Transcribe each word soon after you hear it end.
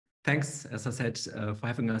Thanks, as I said, for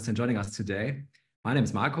having us and joining us today. My name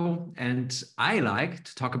is Marco, and I like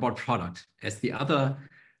to talk about product, as the other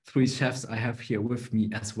three chefs I have here with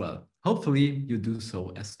me as well. Hopefully, you do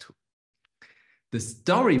so as too. The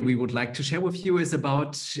story we would like to share with you is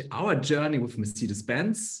about our journey with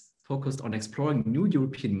Mercedes-Benz, focused on exploring new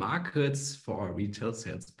European markets for our retail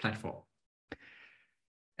sales platform.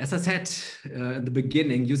 As I said in the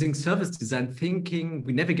beginning, using service design thinking,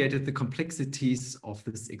 we navigated the complexities of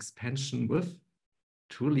this expansion with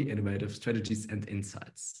truly innovative strategies and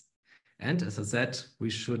insights. And as I said, we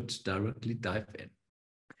should directly dive in.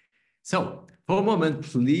 So for a moment,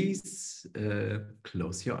 please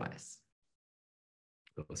close your eyes.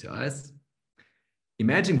 Close your eyes.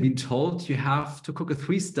 Imagine being told you have to cook a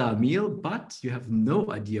 3-star meal, but you have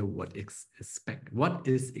no idea what is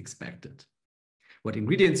expected. What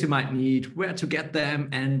ingredients you might need, where to get them,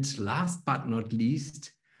 and last but not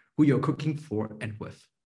least, who you're cooking for and with.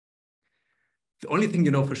 The only thing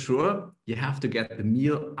you know for sure, you have to get the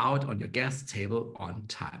meal out on your guest table on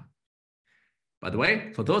time. By the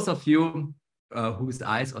way, for those of you whose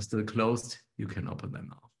eyes are still closed, you can open them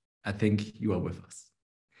now. I think you are with us.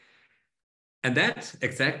 And that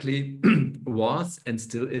exactly was and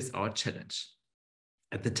still is our challenge.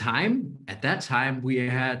 At that time, we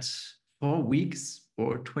had 4 weeks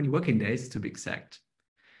or 20 working days to be exact.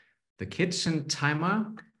 The kitchen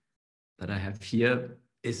timer that I have here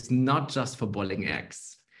is not just for boiling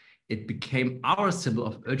eggs. It became our symbol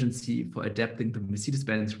of urgency for adapting the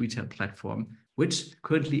Mercedes-Benz Retail Platform, which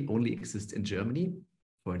currently only exists in Germany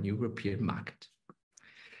for a new European market.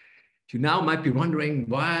 You now might be wondering,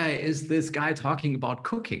 why is this guy talking about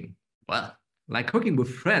cooking? Well, like cooking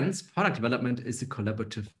with friends, product development is a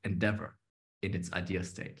collaborative endeavor in its ideal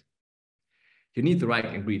state. You need the right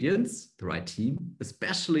ingredients, the right team,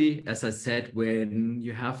 especially, as I said, when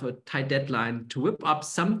you have a tight deadline to whip up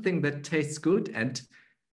something that tastes good and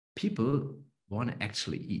people want to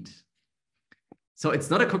actually eat. So it's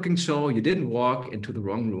not a cooking show. You didn't walk into the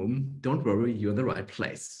wrong room. Don't worry, you're in the right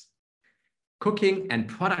place. Cooking and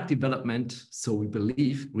product development, so we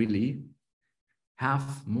believe, really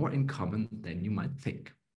have more in common than you might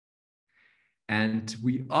think. And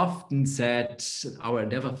we often said our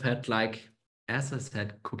endeavor felt like, as I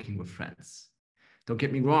said, cooking with friends. Don't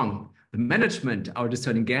get me wrong. The management, our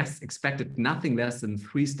discerning guests, expected nothing less than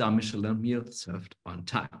 3-star Michelin meal served on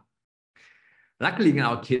time. Luckily, in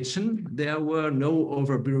our kitchen, there were no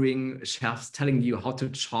overbearing chefs telling you how to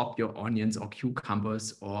chop your onions or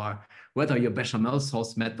cucumbers or whether your bechamel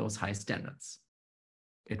sauce met those high standards.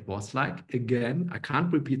 It was like, again, I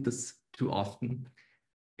can't repeat this too often,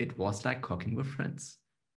 it was like cooking with friends.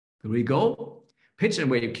 Here we go. Pitch in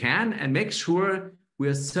where you can and make sure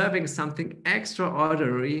we're serving something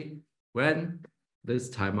extraordinary when this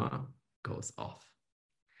timer goes off.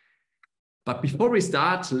 But before we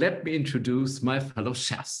start, let me introduce my fellow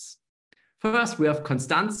chefs. First, we have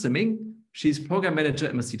Constance Simming. She's program manager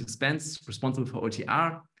at Mercedes-Benz, responsible for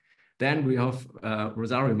OTR. Then we have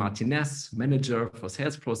Rosario Martinez, manager for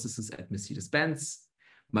sales processes at Mercedes-Benz.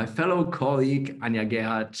 My fellow colleague, Anja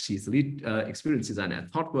Gerhardt, she's lead experience designer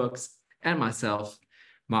at Thoughtworks. And myself,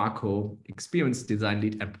 Marco, experience design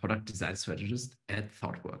lead and product design strategist at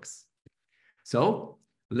Thoughtworks. So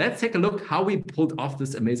let's take a look how we pulled off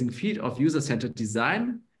this amazing feat of user-centered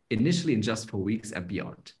design, initially in just 4 weeks and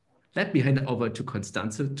beyond. Let me hand it over to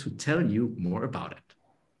Constance to tell you more about it.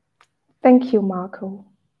 Thank you, Marco.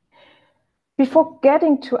 Before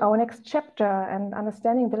getting to our next chapter and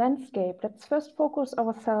understanding the landscape, let's first focus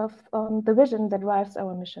ourselves on the vision that drives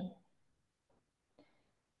our mission.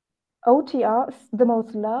 OTR is the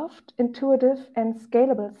most loved, intuitive, and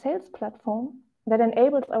scalable sales platform that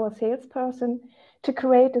enables our salesperson to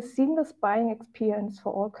create a seamless buying experience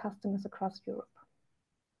for all customers across Europe.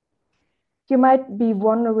 You might be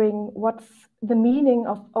wondering what's the meaning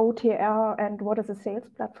of OTR and what is a sales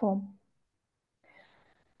platform.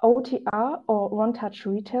 OTR, or one-touch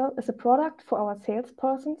retail, is a product for our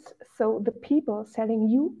salespersons, so the people selling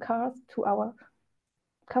you cars to our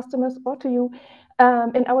customers or to you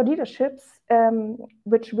in our dealerships,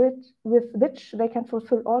 with which they can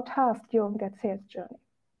fulfill all tasks during that sales journey.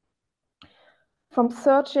 From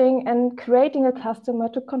searching and creating a customer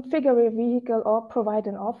to configure a vehicle or provide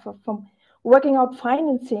an offer, from working out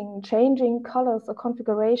financing, changing colors or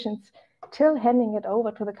configurations, till handing it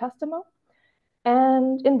over to the customer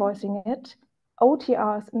and invoicing it,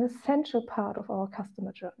 OTR is an essential part of our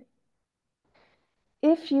customer journey.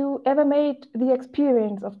 If you ever made the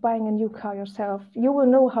experience of buying a new car yourself, you will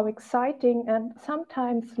know how exciting and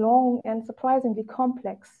sometimes long and surprisingly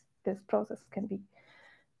complex this process can be,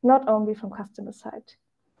 not only from customer side.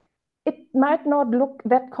 It might not look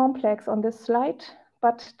that complex on this slide,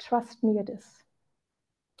 but trust me, it is.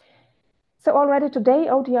 So already today,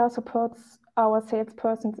 OTR supports our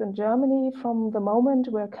salespersons in Germany from the moment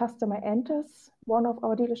where a customer enters one of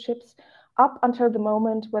our dealerships up until the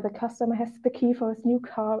moment where the customer has the key for his new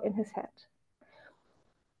car in his hand.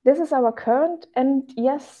 This is our current and,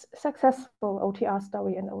 yes, successful OTR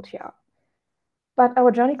story in OTR. But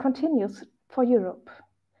our journey continues for Europe.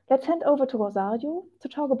 Let's hand over to Rosario to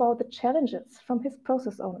talk about the challenges from his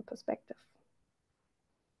process owner perspective.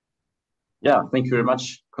 Yeah, thank you very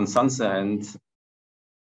much, Constanze. And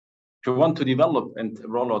if you want to develop and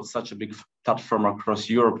roll out such a big platform across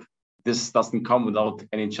Europe, this doesn't come without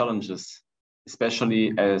any challenges,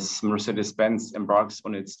 especially as Mercedes-Benz embarks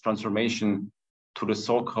on its transformation to the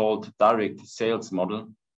so-called direct sales model.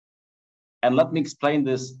 And let me explain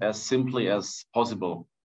this as simply as possible.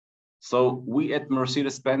 So we at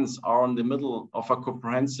Mercedes-Benz are in the middle of a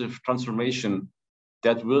comprehensive transformation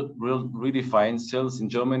that will redefine sales in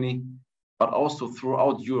Germany, but also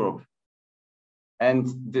throughout Europe. And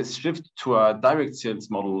this shift to a direct sales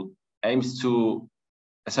model aims to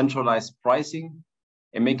centralize pricing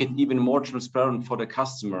and make it even more transparent for the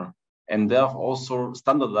customer, and therefore also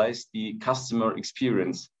standardize the customer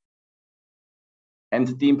experience. And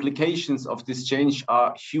the implications of this change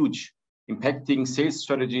are huge, impacting sales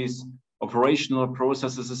strategies, operational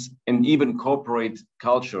processes, and even corporate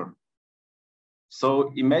culture.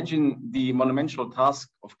 So imagine the monumental task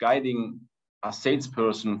of guiding a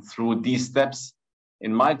salesperson through these steps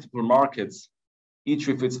in multiple markets, each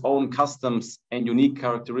with its own customs and unique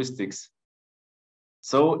characteristics.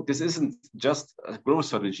 So this isn't just a growth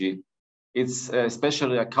strategy, it's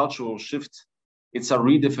especially a cultural shift. It's a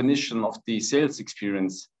redefinition of the sales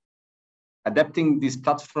experience. Adapting these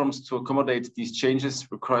platforms to accommodate these changes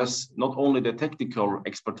requires not only the technical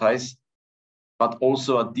expertise, but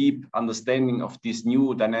also a deep understanding of these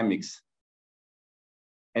new dynamics.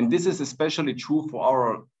 And this is especially true for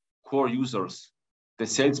our core users, the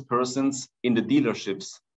salespersons in the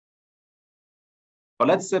dealerships. But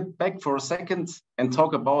let's step back for a second and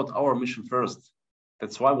talk about our mission first.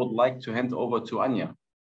 That's why I would like to hand over to Anja.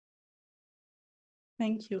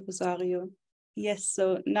 Thank you, Rosario. Yes,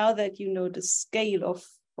 so now that you know the scale of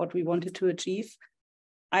what we wanted to achieve,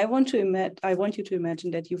 I want you to imagine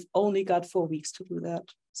that you've only got 4 weeks to do that.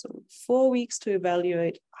 So 4 weeks to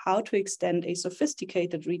evaluate how to extend a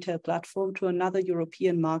sophisticated retail platform to another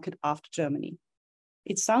European market after Germany.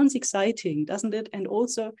 It sounds exciting, doesn't it? And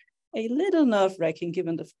also a little nerve-wracking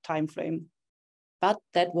given the time frame. But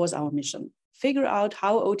that was our mission. Figure out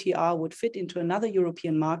how OTR would fit into another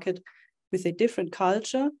European market with a different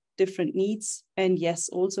culture, different needs, and yes,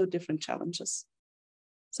 also different challenges.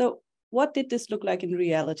 So what did this look like in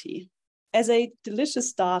reality? As a delicious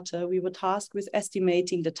starter, we were tasked with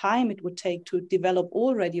estimating the time it would take to develop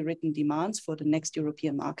already written demands for the next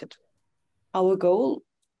European market. Our goal,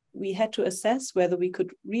 we had to assess whether we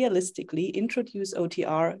could realistically introduce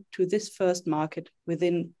OTR to this first market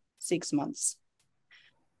within 6 months.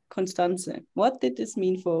 Constanze, what did this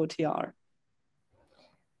mean for OTR?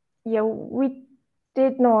 Yeah, we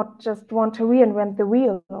did not just want to reinvent the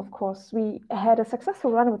wheel, of course. We had a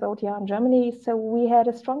successful run with OTR in Germany, so we had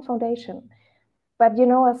a strong foundation. But you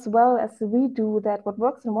know as well as we do that what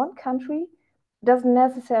works in one country doesn't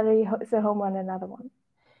necessarily is a home run in another one.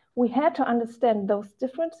 We had to understand those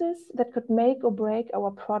differences that could make or break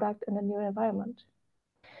our product in a new environment.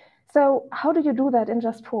 So how do you do that in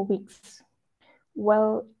just 4 weeks?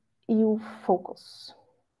 Well, you focus.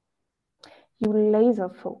 You laser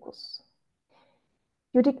focus.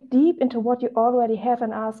 You dig deep into what you already have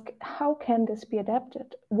and ask, how can this be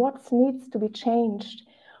adapted? What needs to be changed?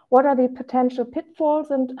 What are the potential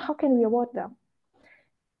pitfalls and how can we avoid them?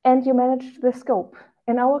 And you manage the scope.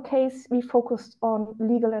 In our case, we focused on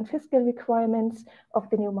legal and fiscal requirements of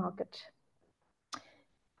the new market.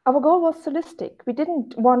 Our goal was holistic. We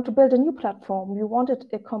didn't want to build a new platform. We wanted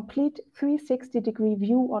a complete 360-degree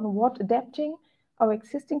view on what adapting our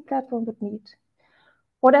existing platform would need.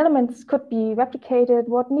 What elements could be replicated,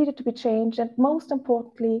 what needed to be changed, and most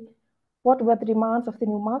importantly, what were the demands of the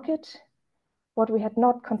new market, what we had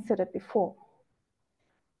not considered before.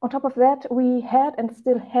 On top of that, we had and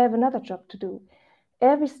still have another job to do.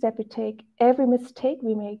 Every step we take, every mistake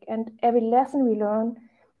we make, and every lesson we learn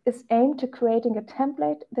is aimed to creating a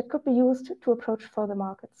template that could be used to approach further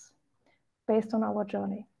markets based on our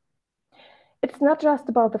journey. It's not just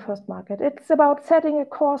about the first market. It's about setting a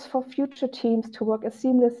course for future teams to work as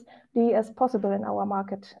seamlessly as possible in our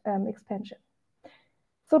market expansion.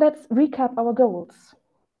 So let's recap our goals.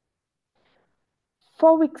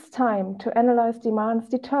 4 weeks' time to analyze demands,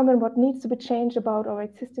 determine what needs to be changed about our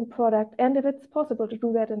existing product, and if it's possible to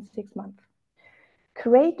do that in 6 months.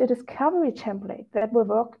 Create a discovery template that will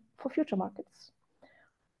work for future markets.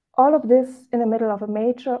 All of this in the middle of a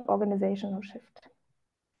major organizational shift.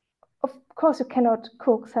 Of course, you cannot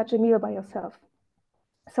cook such a meal by yourself.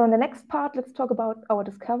 So in the next part, let's talk about our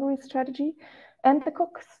discovery strategy and the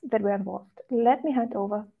cooks that were involved. Let me hand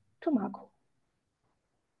over to Marco.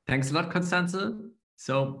 Thanks a lot, Constanze.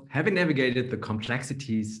 So having navigated the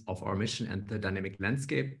complexities of our mission and the dynamic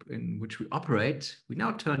landscape in which we operate, we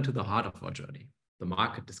now turn to the heart of our journey, the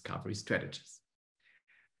market discovery strategies.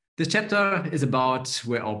 This chapter is about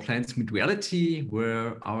where our plans meet reality,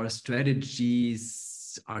 where our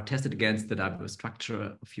strategies are tested against the diverse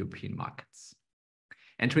structure of European markets.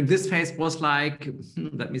 Entering this phase was like,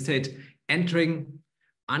 let me say it, entering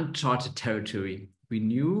uncharted territory. We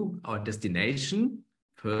knew our destination,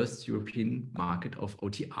 first European market of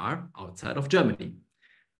OTR outside of Germany.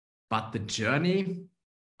 But the journey,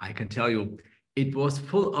 I can tell you, it was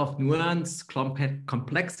full of nuance,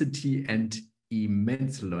 complexity, and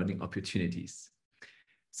immense learning opportunities.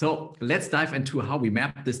 So let's dive into how we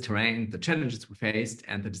mapped this terrain, the challenges we faced,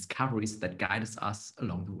 and the discoveries that guided us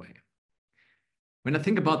along the way. When I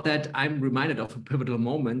think about that, I'm reminded of a pivotal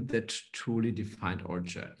moment that truly defined our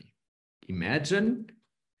journey. Imagine,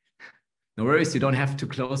 no worries, you don't have to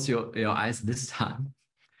close your eyes this time.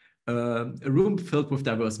 A room filled with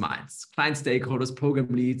diverse minds, client stakeholders, program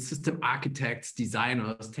leads, system architects,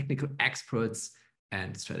 designers, technical experts,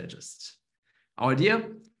 and strategists. Our idea,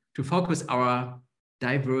 to focus our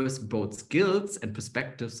diverse both skills and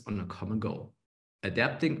perspectives on a common goal,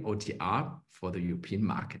 adapting OTR for the European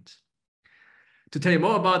market. To tell you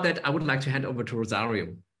more about that, I would like to hand over to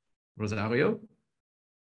Rosario. Rosario?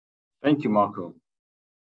 Thank you, Marco.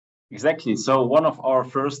 Exactly. So one of our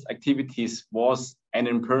first activities was an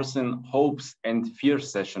in-person hopes and fears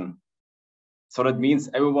session. So that means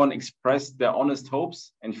everyone expressed their honest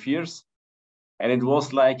hopes and fears. And it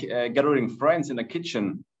was like gathering friends in a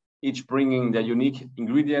kitchen, each bringing their unique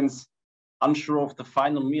ingredients, unsure of the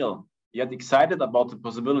final meal, yet excited about the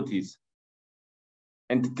possibilities.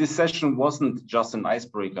 And this session wasn't just an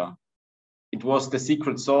icebreaker. It was the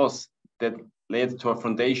secret sauce that led to a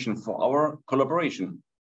foundation for our collaboration.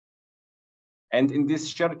 And in this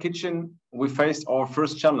shared kitchen, we faced our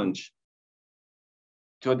first challenge: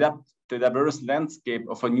 to adapt the diverse landscape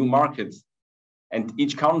of a new market. And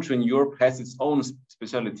each country in Europe has its own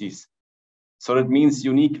specialties. So that means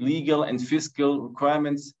unique legal and fiscal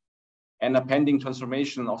requirements and a pending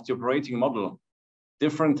transformation of the operating model,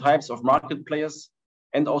 different types of market players,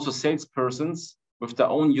 and also salespersons with their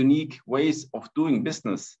own unique ways of doing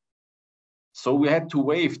business. So we had to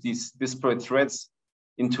weave these disparate threads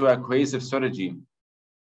into a cohesive strategy.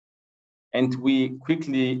 And we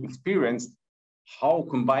quickly experienced how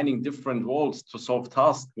combining different roles to solve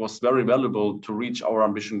tasks was very valuable to reach our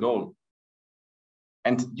ambition goal.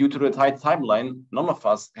 And due to the tight timeline, none of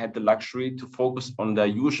us had the luxury to focus on the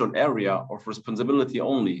usual area of responsibility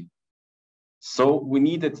only. So we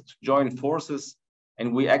needed to join forces,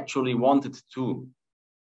 and we actually wanted to.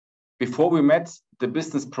 Before we met, the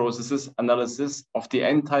business processes analysis of the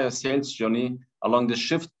entire sales journey along the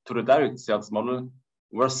shift to the direct sales model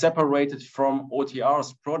were separated from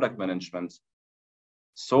OTR's product management.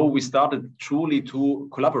 So we started truly to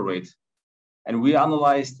collaborate, and we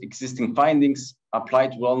analyzed existing findings,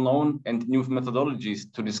 applied well-known and new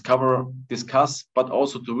methodologies to discover, discuss, but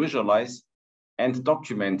also to visualize and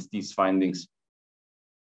document these findings.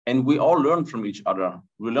 And we all learned from each other.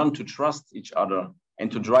 We learned to trust each other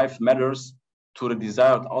and to drive matters to the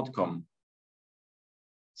desired outcome.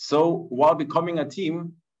 So while becoming a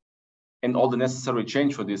team, and all the necessary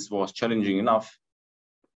change for this was challenging enough,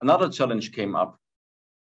 another challenge came up.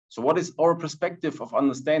 So what is our perspective of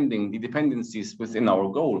understanding the dependencies within our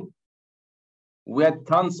goal? We had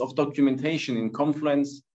tons of documentation in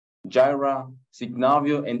Confluence, Jira,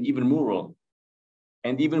 Signavio, and even Mural,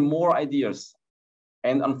 and even more ideas.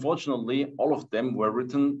 And unfortunately, all of them were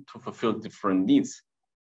written to fulfill different needs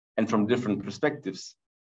and from different perspectives.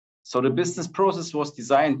 So the business process was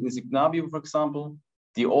designed in Signavio, for example,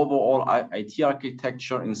 the overall IT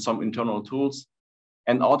architecture in some internal tools,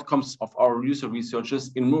 and outcomes of our user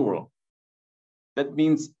researches in Mural. That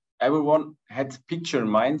means everyone had a picture in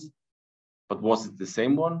mind, but was it the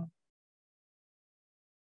same one?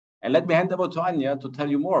 And let me hand over to Anja to tell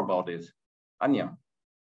you more about it. Anja.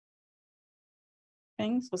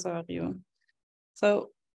 Thanks, Rosario. So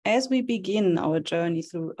as we begin our journey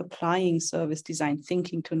through applying service design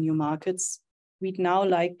thinking to new markets, we'd now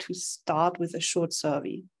like to start with a short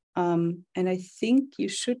survey. And I think you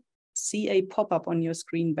should see a pop-up on your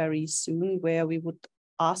screen very soon where we would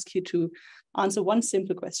ask you to answer one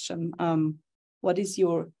simple question. What is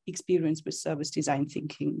your experience with service design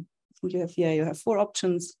thinking? You have 4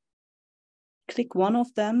 options. Click one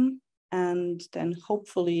of them, and then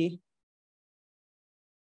hopefully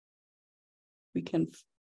we can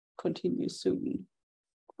continue soon.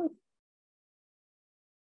 Okay.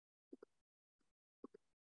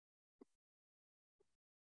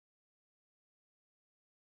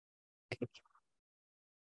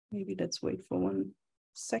 Maybe let's wait for 1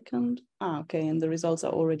 second. Okay, and the results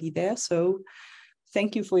are already there. So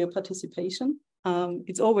thank you for your participation.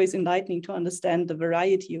 It's always enlightening to understand the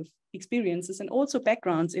variety of experiences and also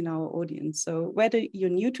backgrounds in our audience. So whether you're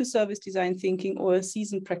new to service design thinking or a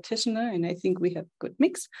seasoned practitioner, and I think we have a good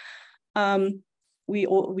mix, we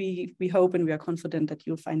hope and we are confident that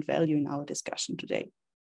you'll find value in our discussion today.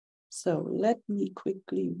 So let me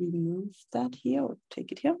quickly remove that here or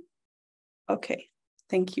take it here. Okay,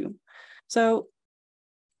 thank you. So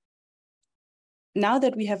now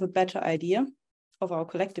that we have a better idea of our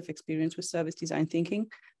collective experience with service design thinking,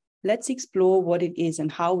 let's explore what it is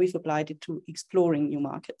and how we've applied it to exploring new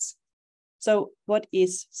markets. So what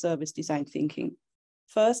is service design thinking?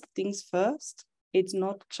 First things first, it's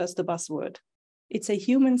not just a buzzword. It's a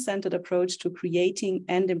human-centered approach to creating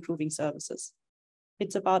and improving services.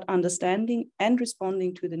 It's about understanding and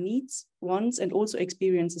responding to the needs, wants, and also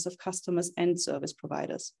experiences of customers and service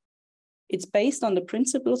providers. It's based on the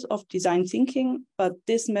principles of design thinking, but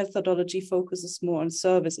this methodology focuses more on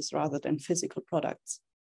services rather than physical products.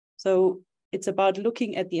 So it's about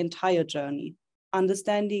looking at the entire journey,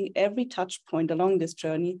 understanding every touch point along this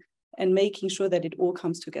journey, and making sure that it all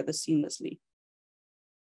comes together seamlessly.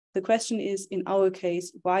 The question is, in our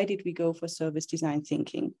case, why did we go for service design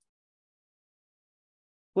thinking?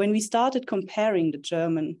 When we started comparing the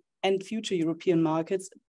German and future European markets,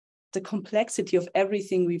 the complexity of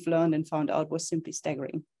everything we've learned and found out was simply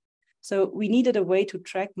staggering. So we needed a way to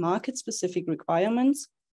track market-specific requirements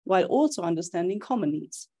while also understanding common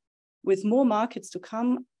needs. With more markets to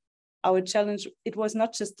come, our challenge, it was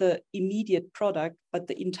not just the immediate product, but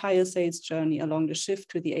the entire sales journey along the shift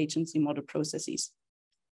to the agency model processes.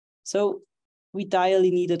 So we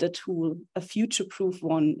direly needed a tool, a future-proof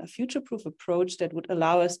one, a future-proof approach that would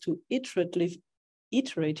allow us to iteratively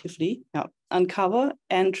uncover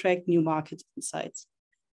and track new market insights,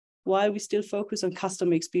 while we still focus on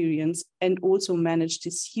customer experience and also manage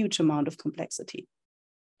this huge amount of complexity.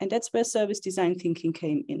 And that's where service design thinking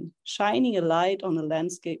came in, shining a light on a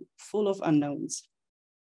landscape full of unknowns.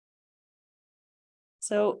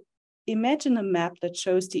 So imagine a map that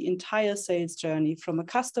shows the entire sales journey from a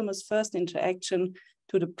customer's first interaction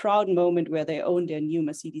to the proud moment where they own their new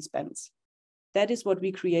Mercedes-Benz. That is what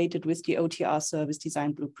we created with the OTR Service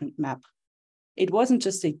Design Blueprint Map. It wasn't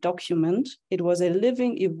just a document, it was a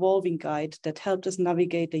living, evolving guide that helped us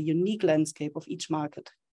navigate the unique landscape of each market.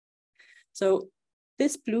 So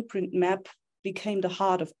this blueprint map became the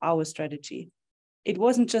heart of our strategy. It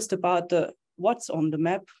wasn't just about the what's on the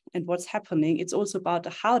map and what's happening, it's also about the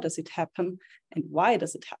how does it happen and why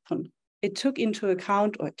does it happen. It took into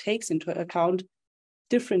account, or takes into account,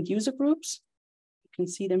 different user groups. You can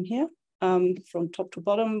see them here. From top to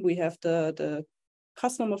bottom, we have the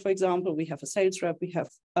customer, for example, we have a sales rep, we have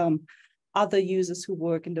other users who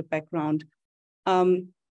work in the background.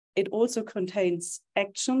 It also contains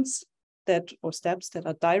actions or steps that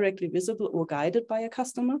are directly visible or guided by a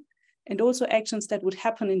customer, and also actions that would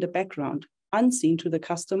happen in the background, unseen to the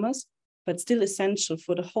customers, but still essential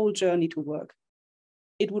for the whole journey to work.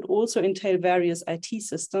 It would also entail various IT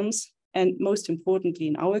systems, and most importantly,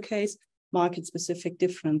 in our case, market-specific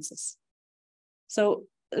differences. So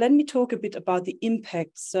let me talk a bit about the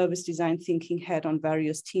impact service design thinking had on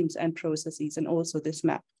various teams and processes, and also this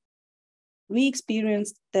map. We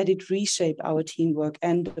experienced that it reshaped our teamwork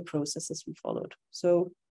and the processes we followed.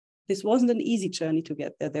 So this wasn't an easy journey to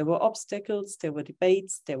get there. There were obstacles, there were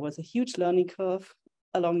debates, there was a huge learning curve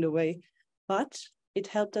along the way, but it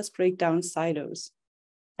helped us break down silos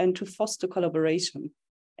and to foster collaboration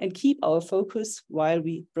and keep our focus, while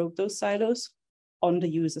we broke those silos, on the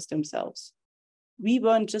users themselves. We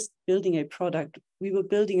weren't just building a product, we were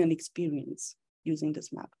building an experience using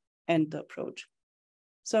this map and the approach.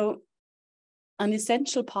 So an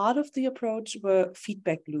essential part of the approach were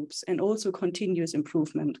feedback loops and also continuous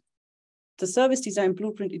improvement. The service design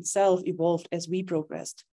blueprint itself evolved as we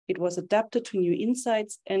progressed. It was adapted to new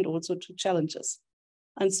insights and also to challenges.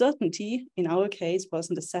 Uncertainty, in our case,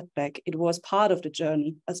 wasn't a setback. It was part of the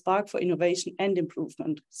journey, a spark for innovation and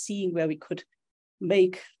improvement, seeing where we could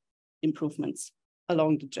make improvements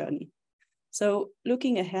along the journey. So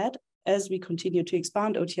looking ahead, as we continue to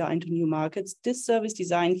expand OTR into new markets, this service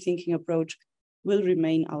design thinking approach will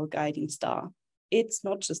remain our guiding star. It's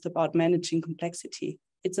not just about managing complexity,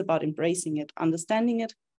 it's about embracing it, understanding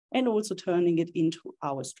it, and also turning it into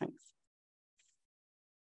our strength.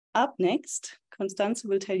 Up next, Constanze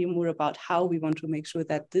will tell you more about how we want to make sure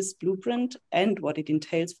that this blueprint and what it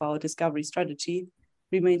entails for our discovery strategy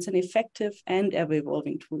remains an effective and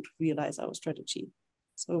ever-evolving tool to realize our strategy.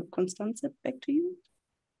 So Constanze, back to you.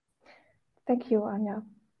 Thank you, Anja.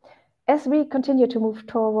 As we continue to move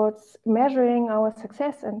towards measuring our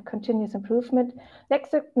success and continuous improvement,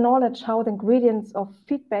 let's acknowledge how the ingredients of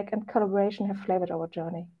feedback and collaboration have flavored our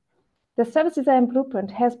journey. The service design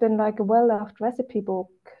blueprint has been like a well-loved recipe book,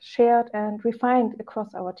 shared and refined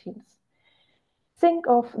across our teams. Think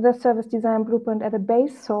of the service design blueprint as a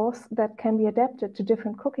base source that can be adapted to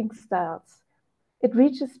different cooking styles. It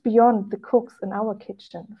reaches beyond the cooks in our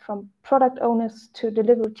kitchen, from product owners to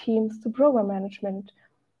delivery teams to program management.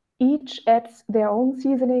 Each adds their own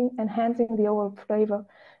seasoning, enhancing the overall flavor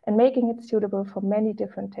and making it suitable for many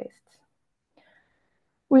different tastes.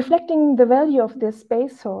 Reflecting the value of this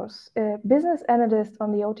base source, a business analyst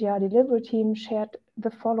on the OTR delivery team shared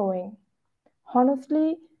the following.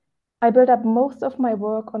 Honestly, I build up most of my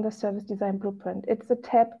work on the service design blueprint. It's a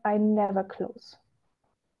tab I never close.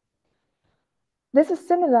 This is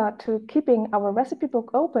similar to keeping our recipe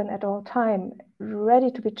book open at all time,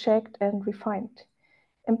 ready to be checked and refined.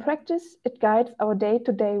 In practice, it guides our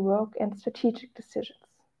day-to-day work and strategic decisions.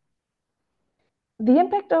 The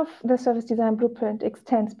impact of the service design blueprint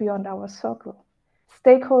extends beyond our circle.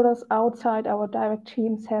 Stakeholders outside our direct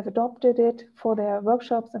teams have adopted it for their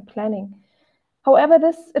workshops and planning. However,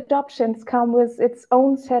 these adoptions come with its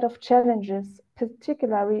own set of challenges,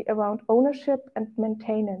 particularly around ownership and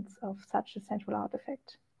maintenance of such a central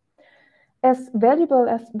artifact. As valuable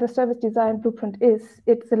as the service design blueprint is,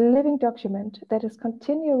 it's a living document that is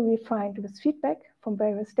continually refined with feedback from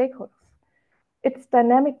various stakeholders. Its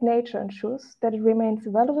dynamic nature ensures that it remains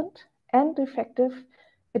relevant and effective,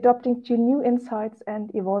 adapting to new insights and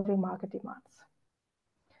evolving market demands.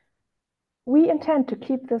 We intend to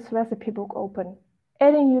keep this recipe book open,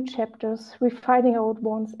 adding new chapters, refining old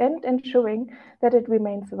ones, and ensuring that it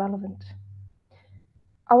remains relevant.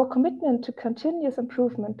 Our commitment to continuous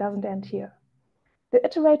improvement doesn't end here. The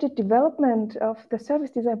iterated development of the service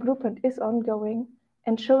design blueprint is ongoing,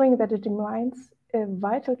 ensuring that it remains a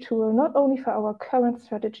vital tool not only for our current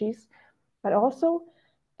strategies, but also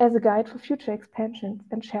as a guide for future expansions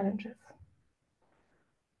and challenges.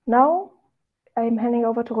 Now, I'm handing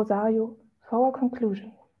over to Rosario for our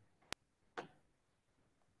conclusion.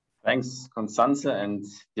 Thanks, Constanze, and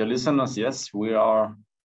dear listeners. Yes, we are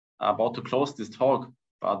about to close this talk,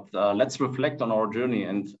 but let's reflect on our journey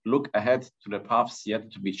and look ahead to the paths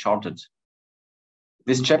yet to be charted.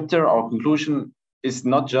 This chapter, our conclusion, is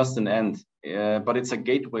not just an end, but it's a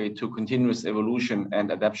gateway to continuous evolution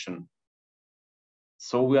and adaptation.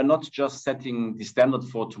 So we are not just setting the standard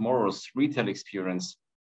for tomorrow's retail experience,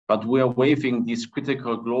 but we are weaving these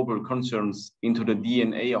critical global concerns into the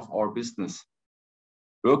DNA of our business.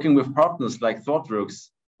 Working with partners like Thoughtworks,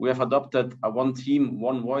 we have adopted a one team,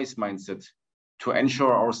 one voice mindset to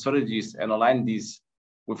ensure our strategies and align these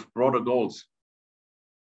with broader goals.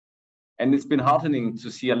 And it's been heartening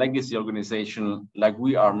to see a legacy organization like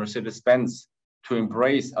we are, Mercedes-Benz, to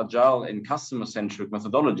embrace agile and customer-centric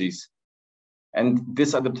methodologies. And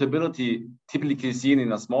this adaptability, typically seen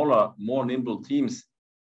in a smaller, more nimble teams,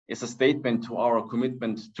 is a statement to our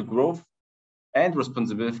commitment to growth and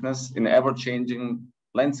responsiveness in an ever-changing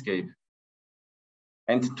landscape.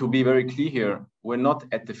 And to be very clear here, we're not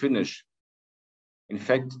at the finish. In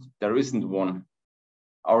fact, there isn't one.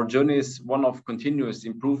 Our journey is one of continuous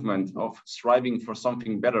improvement, of striving for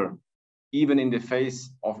something better, even in the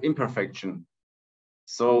face of imperfection.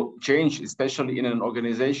 So change, especially in an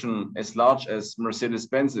organization as large as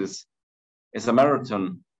Mercedes-Benz is a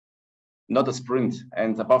marathon, not a sprint.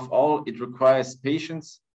 And above all, it requires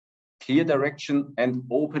patience, clear direction, and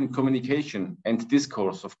open communication and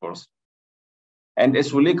discourse, of course. And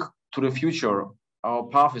as we look to the future, our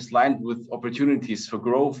path is lined with opportunities for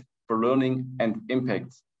growth, for learning and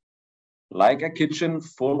impact. Like a kitchen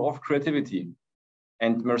full of creativity.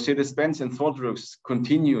 And Mercedes-Benz and Thoughtworks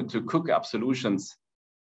continue to cook up solutions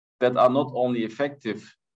that are not only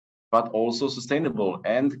effective, but also sustainable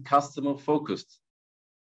and customer focused.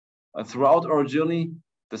 Throughout our journey,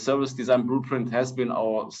 the service design blueprint has been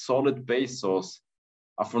our solid base source,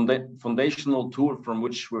 a foundational tool from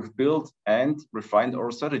which we've built and refined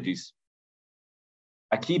our strategies.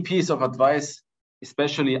 A key piece of advice,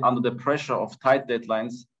 especially under the pressure of tight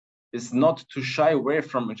deadlines, is not to shy away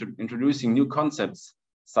from introducing new concepts,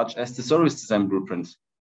 such as the service design blueprint.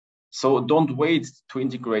 So don't wait to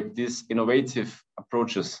integrate these innovative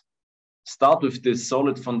approaches. Start with this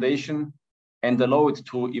solid foundation and allow it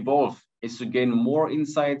to evolve as you gain more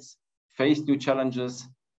insights, face new challenges,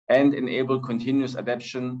 and enable continuous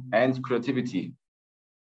adaptation and creativity.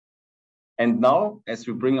 And now, as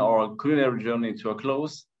we bring our culinary journey to a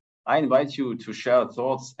close, I invite you to share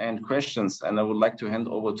thoughts and questions, and I would like to hand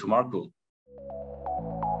over to Marco.